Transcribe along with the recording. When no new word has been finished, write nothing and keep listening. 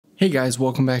Hey guys,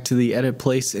 welcome back to the Edit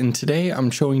Place, and today I'm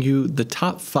showing you the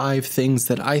top 5 things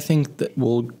that I think that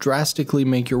will drastically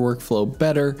make your workflow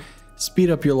better, speed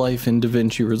up your life in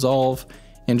DaVinci Resolve,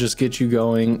 and just get you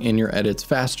going in your edits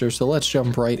faster. So let's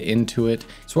jump right into it.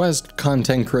 So as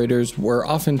content creators, we're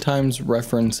oftentimes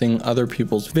referencing other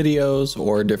people's videos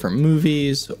or different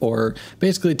movies, or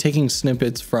basically taking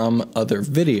snippets from other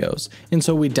videos. And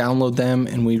so we download them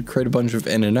and we create a bunch of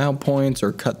in and out points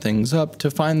or cut things up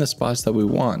to find the spots that we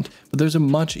want. But there's a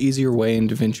much easier way in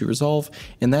DaVinci Resolve,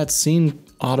 and that's scene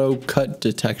auto cut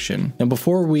detection. Now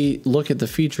before we look at the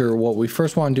feature, what we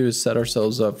first want to do is set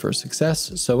ourselves up for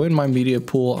success. So in my media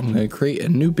pool, I'm going to create a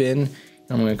new bin, and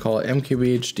I'm going to call it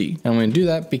MKBHD. And I'm going to do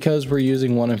that because we're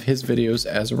using one of his videos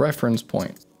as a reference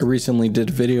point. I recently did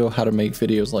a video how to make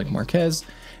videos like Marquez,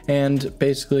 and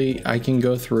basically I can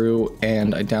go through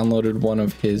and I downloaded one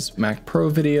of his Mac Pro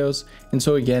videos. And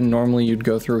so again, normally you'd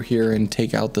go through here and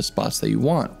take out the spots that you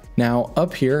want. Now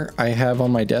up here, I have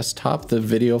on my desktop the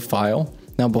video file.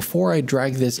 Now before I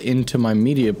drag this into my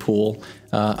media pool,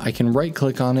 I can right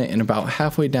click on it, and about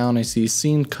halfway down I see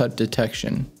scene cut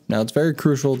detection. Now it's very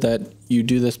crucial that you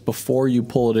do this before you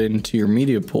pull it into your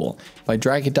media pool. If I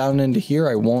drag it down into here,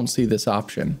 I won't see this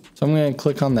option. So I'm going to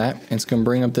click on that, and it's going to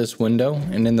bring up this window,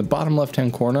 and in the bottom left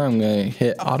hand corner I'm going to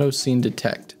hit auto scene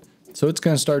detect. So it's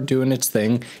going to start doing its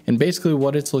thing, and basically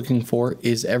what it's looking for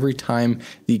is every time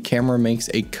the camera makes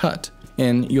a cut.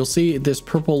 And you'll see this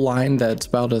purple line that's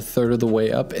about a third of the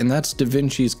way up, and that's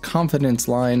DaVinci's confidence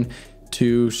line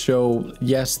to show,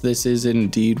 yes, this is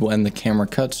indeed when the camera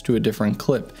cuts to a different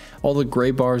clip. All the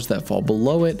gray bars that fall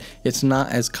below it, it's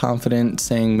not as confident,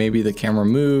 saying maybe the camera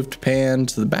moved, panned,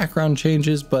 the background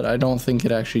changes, but I don't think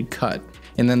it actually cut.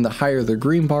 And then the higher the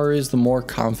green bar is, the more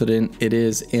confident it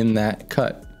is in that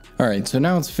cut. Alright, so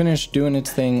now it's finished doing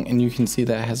its thing, and you can see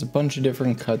that it has a bunch of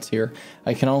different cuts here.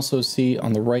 I can also see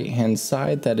on the right hand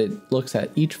side that it looks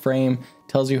at each frame,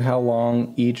 tells you how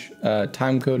long each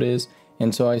time code is,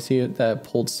 and so I see that it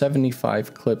pulled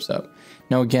 75 clips up.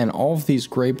 Now again, all of these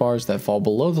gray bars that fall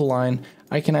below the line,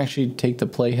 I can actually take the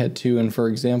playhead to, and for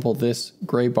example this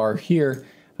gray bar here,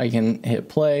 I can hit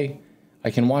play,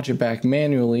 I can watch it back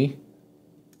manually,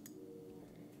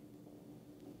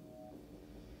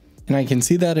 and I can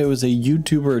see that it was a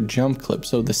YouTuber jump clip,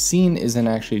 so the scene isn't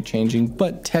actually changing,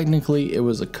 but technically it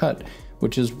was a cut,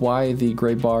 which is why the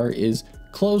gray bar is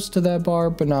close to that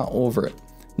bar but not over it.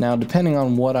 Now depending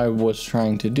on what I was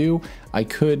trying to do, I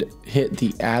could hit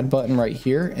the add button right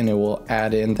here and it will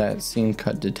add in that scene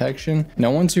cut detection.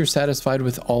 Now once you're satisfied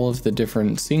with all of the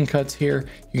different scene cuts here,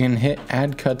 you can hit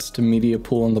add cuts to media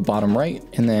pool in the bottom right,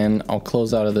 and then I'll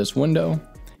close out of this window.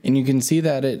 And you can see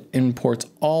that it imports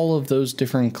all of those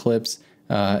different clips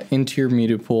into your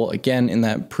media pool, again in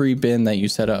that pre-bin that you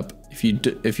set up.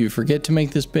 If you forget to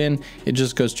make this bin, it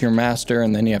just goes to your master,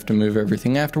 and then you have to move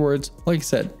everything afterwards. Like I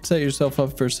said, set yourself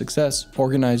up for success,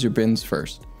 organize your bins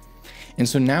first. And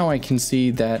so now I can see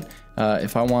that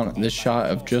if I want this shot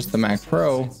of just the Mac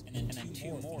Pro,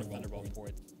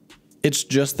 it's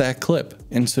just that clip.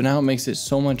 And so now it makes it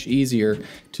so much easier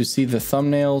to see the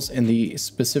thumbnails and the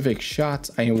specific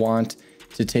shots I want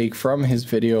to take from his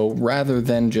video, rather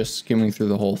than just skimming through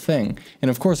the whole thing.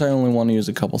 And of course I only want to use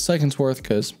a couple seconds worth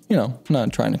because, you know, I'm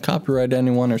not trying to copyright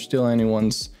anyone or steal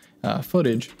anyone's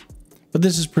footage. But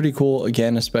this is pretty cool,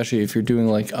 again, especially if you're doing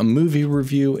like a movie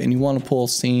review and you want to pull a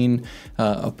scene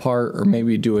apart, or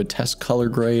maybe do a test color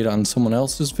grade on someone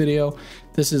else's video.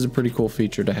 This is a pretty cool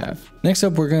feature to have. Next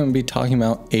up, we're going to be talking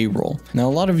about A-roll. Now,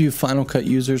 a lot of you Final Cut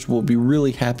users will be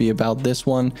really happy about this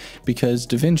one, because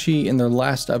DaVinci in their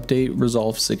last update,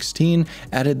 Resolve 16,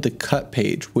 added the cut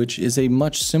page, which is a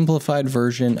much simplified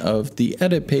version of the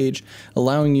edit page,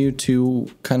 allowing you to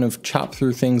kind of chop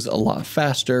through things a lot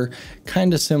faster,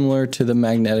 kind of similar to the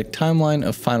magnetic timeline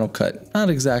of Final Cut. Not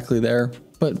exactly there,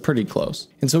 but pretty close.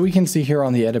 And so we can see here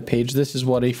on the edit page, this is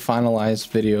what a finalized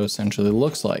video essentially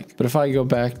looks like. But if I go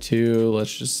back to,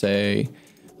 let's just say,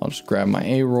 I'll just grab my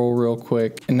A-roll real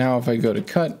quick. And now if I go to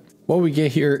cut, what we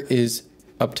get here is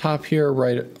up top here,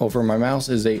 right over my mouse,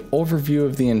 is a overview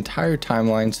of the entire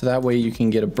timeline. So that way you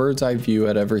can get a bird's eye view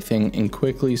at everything and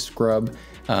quickly scrub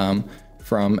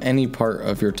from any part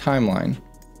of your timeline.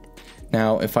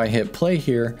 Now, if I hit play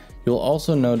here, you'll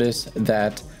also notice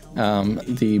that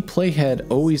the playhead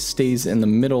always stays in the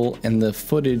middle and the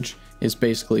footage is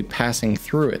basically passing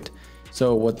through it.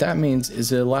 So what that means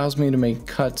is it allows me to make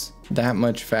cuts that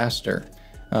much faster.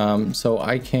 So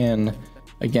I can,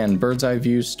 again, bird's eye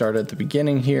view, start at the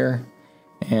beginning here,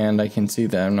 and I can see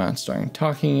that I'm not starting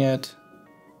talking yet.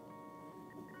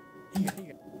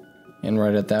 And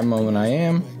right at that moment I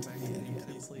am.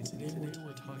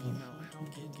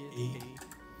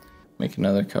 make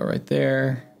another cut right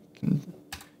there. Can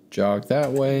jog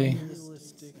that way.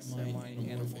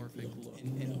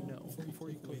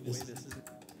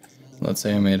 Let's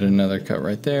say I made another cut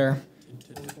right there.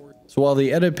 So while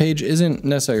the edit page isn't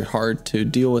necessarily hard to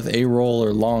deal with A-roll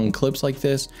or long clips like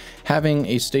this, having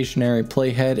a stationary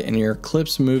playhead and your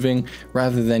clips moving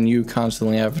rather than you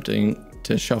constantly having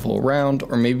to shuffle around,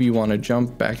 or maybe you want to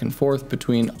jump back and forth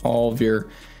between all of your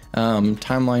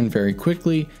timeline very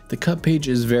quickly, the cut page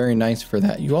is very nice for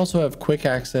that. You also have quick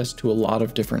access to a lot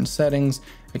of different settings.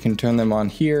 I can turn them on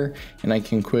here and I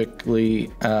can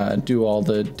quickly do all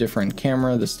the different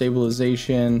camera, the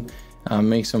stabilization,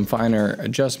 make some finer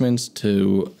adjustments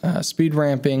to speed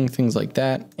ramping, things like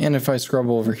that. And if I scrub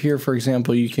over here, for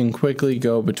example, you can quickly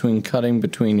go between cutting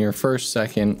between your first,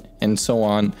 second, and so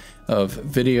on of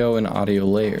video and audio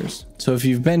layers. So if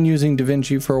you've been using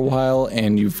DaVinci for a while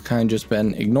and you've kind of just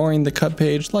been ignoring the cut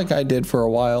page like I did for a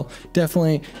while,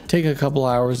 definitely take a couple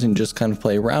hours and just kind of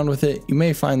play around with it. You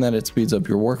may find that it speeds up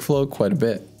your workflow quite a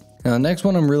bit. Now the next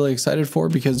one I'm really excited for,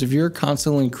 because if you're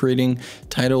constantly creating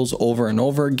titles over and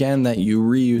over again that you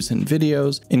reuse in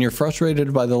videos and you're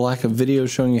frustrated by the lack of videos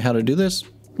showing you how to do this,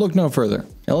 look no further.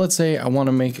 Now let's say I want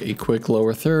to make a quick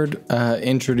lower third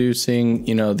introducing,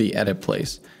 the edit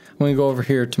place. I'm going to go over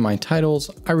here to my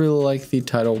titles. I really like the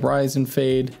title Rise and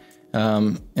Fade.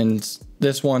 And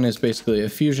this one is basically a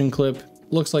fusion clip.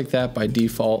 Looks like that by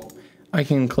default. I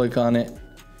can click on it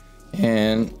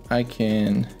and I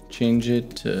can change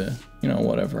it to,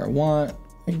 whatever I want,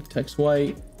 like text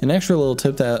white. An extra little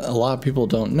tip that a lot of people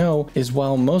don't know is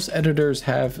while most editors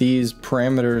have these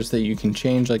parameters that you can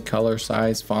change, like color,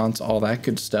 size, fonts, all that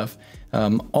good stuff,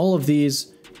 all of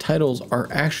these titles are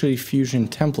actually Fusion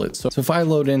templates. So if I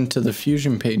load into the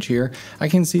Fusion page here, I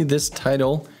can see this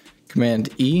title, Command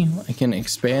E, I can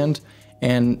expand.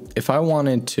 And if I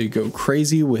wanted to go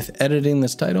crazy with editing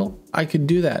this title, I could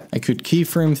do that. I could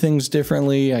keyframe things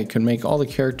differently. I could make all the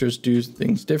characters do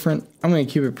things different. I'm going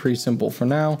to keep it pretty simple for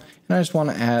now. And I just want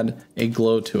to add a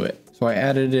glow to it. So I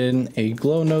added in a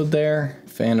glow node there,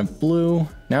 fan of blue.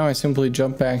 Now I simply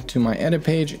jump back to my edit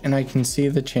page and I can see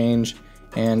the change.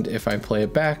 And if I play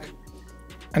it back,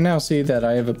 I now see that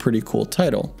I have a pretty cool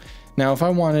title. Now, if I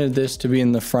wanted this to be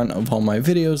in the front of all my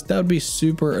videos, that would be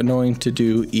super annoying to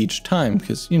do each time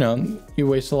because, you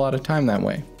waste a lot of time that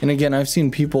way. And again, I've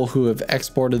seen people who have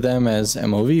exported them as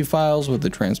MOV files with a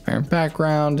transparent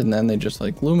background, and then they just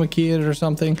like Luma key it or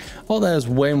something. All that is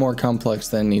way more complex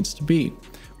than it needs to be.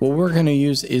 What we're going to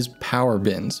use is power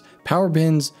bins. Power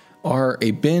bins are a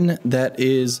bin that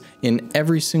is in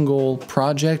every single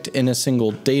project in a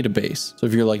single database. So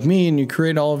if you're like me and you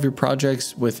create all of your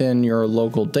projects within your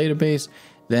local database,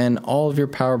 then all of your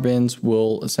power bins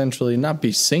will essentially not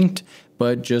be synced,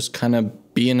 but just kind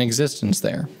of be in existence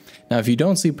there. Now, if you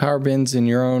don't see power bins in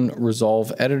your own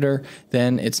Resolve editor,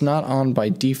 then it's not on by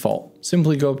default.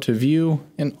 Simply go up to View,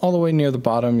 and all the way near the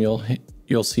bottom,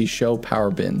 you'll see Show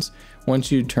Power Bins.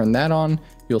 Once you turn that on,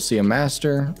 you'll see a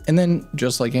master, and then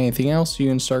just like anything else, you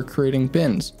can start creating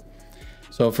bins.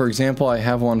 So for example, I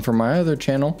have one for my other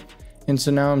channel, and so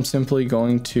now I'm simply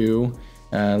going to,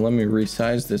 let me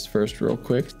resize this first real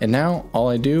quick. And now all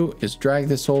I do is drag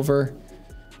this over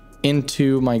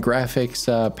into my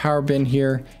graphics power bin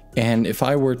here. And if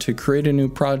I were to create a new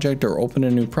project or open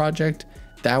a new project,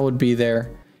 that would be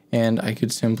there. And I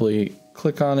could simply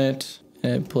click on it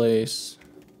and place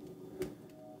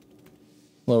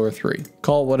lower 3.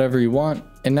 Call it whatever you want.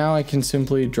 And now I can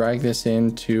simply drag this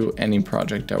into any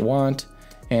project I want,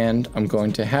 and I'm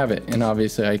going to have it. And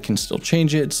obviously I can still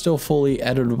change it. It's still fully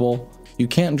editable. You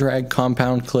can't drag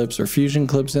compound clips or fusion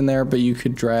clips in there, but you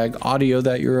could drag audio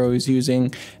that you're always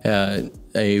using,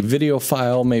 a video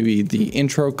file, maybe the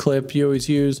intro clip you always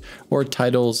use, or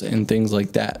titles and things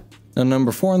like that. Now,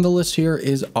 number 4 on the list here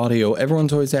is audio.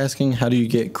 Everyone's always asking, how do you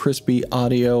get crispy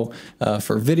audio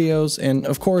for videos? And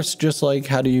of course, just like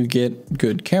how do you get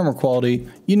good camera quality,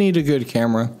 you need a good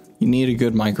camera, you need a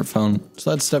good microphone. So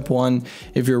that's step 1.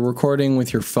 If you're recording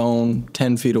with your phone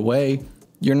 10 feet away,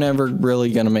 you're never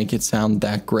really gonna make it sound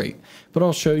that great. But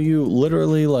I'll show you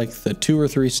literally like the 2 or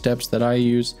 3 steps that I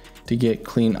use to get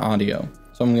clean audio.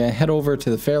 So I'm gonna head over to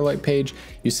the Fairlight page.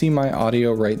 You see my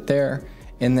audio right there.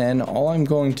 And then all I'm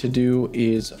going to do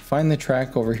is find the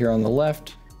track over here on the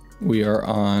left. We are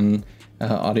on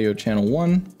audio channel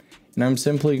 1. And I'm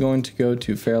simply going to go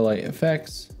to Fairlight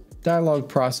Effects, Dialogue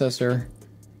Processor,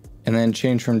 and then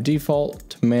change from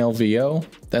default to Male VO.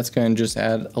 That's going to just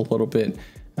add a little bit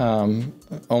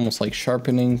almost like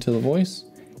sharpening to the voice.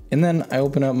 And then I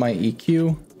open up my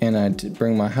EQ and I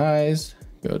bring my highs,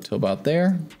 go to about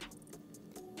there.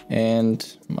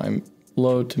 And my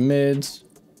low to mids,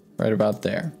 right about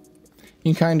there.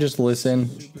 You kind of just listen.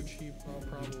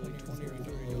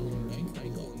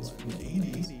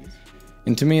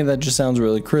 And to me, that just sounds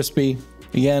really crispy.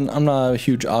 Again, I'm not a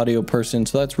huge audio person,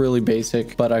 so that's really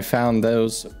basic, but I found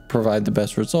those provide the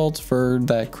best results for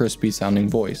that crispy sounding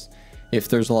voice. If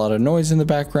there's a lot of noise in the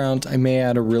background, I may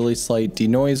add a really slight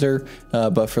denoiser,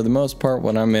 but for the most part,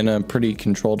 when I'm in a pretty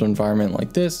controlled environment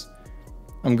like this,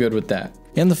 I'm good with that.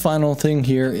 And the final thing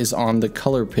here is on the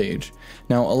color page.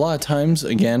 Now, a lot of times,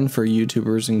 again, for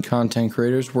YouTubers and content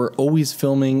creators, we're always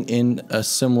filming in a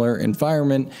similar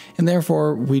environment, and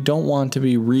therefore we don't want to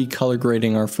be recolor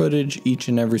grading our footage each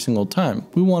and every single time.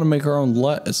 We want to make our own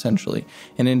LUT essentially.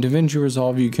 And in DaVinci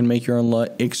Resolve, you can make your own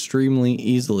LUT extremely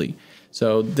easily.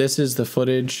 So this is the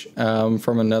footage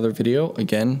from another video.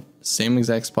 Again, same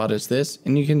exact spot as this.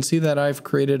 And you can see that I've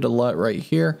created a LUT right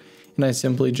here, and I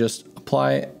simply just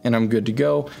apply it and I'm good to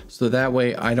go. So that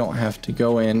way I don't have to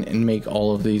go in and make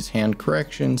all of these hand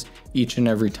corrections each and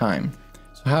every time.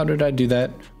 So how did I do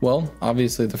that? Well,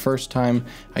 obviously the first time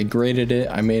I graded it,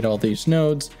 I made all these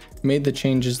nodes, made the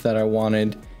changes that I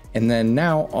wanted. And then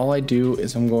now all I do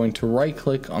is I'm going to right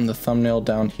click on the thumbnail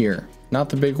down here, not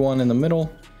the big one in the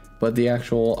middle, but the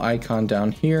actual icon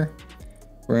down here.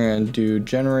 We're going to do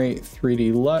generate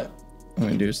 3D LUT. I'm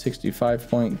going to do 65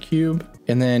 point cube,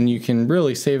 and then you can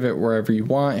really save it wherever you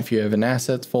want. If you have an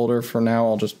assets folder, for now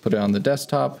I'll just put it on the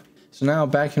desktop. So now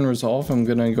back in Resolve, I'm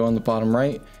going to go on the bottom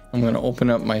right. I'm going to open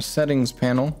up my settings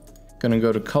panel, going to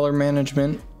go to color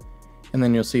management, and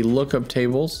then you'll see lookup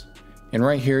tables, and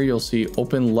right here you'll see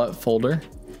open LUT folder.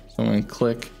 So I'm going to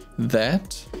click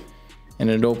that, and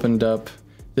it opened up.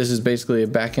 This is basically a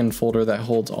backend folder that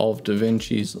holds all of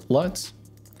DaVinci's LUTs.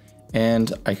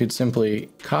 And I could simply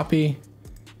copy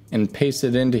and paste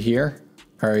it into here.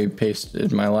 I already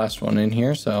pasted my last one in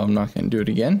here, so I'm not going to do it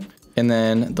again. And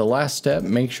then the last step,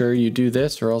 make sure you do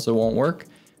this or else it won't work.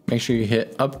 Make sure you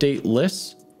hit update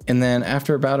lists. And then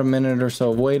after about a minute or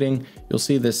so of waiting, you'll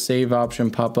see this save option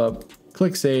pop up.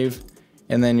 Click save,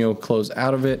 and then you'll close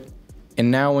out of it. And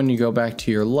now when you go back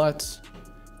to your LUTs,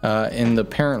 in the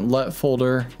parent LUT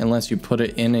folder, unless you put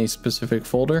it in a specific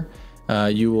folder,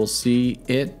 you will see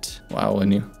it. Wow,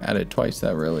 when you add it twice,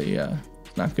 that really is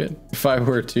not good. If I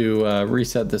were to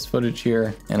reset this footage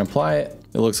here and apply it,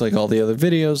 it looks like all the other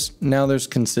videos. Now there's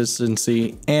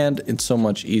consistency and it's so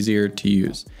much easier to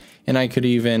use. And I could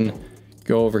even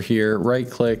go over here, right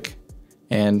click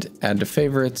and add to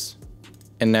favorites.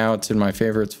 And now it's in my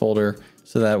favorites folder,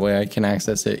 so that way I can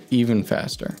access it even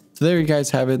faster. So there you guys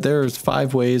have it. There's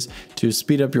 5 ways to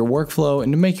speed up your workflow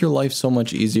and to make your life so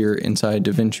much easier inside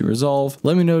DaVinci Resolve.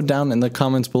 Let me know down in the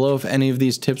comments below if any of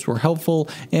these tips were helpful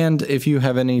and if you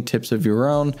have any tips of your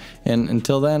own. And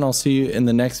until then, I'll see you in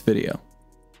the next video.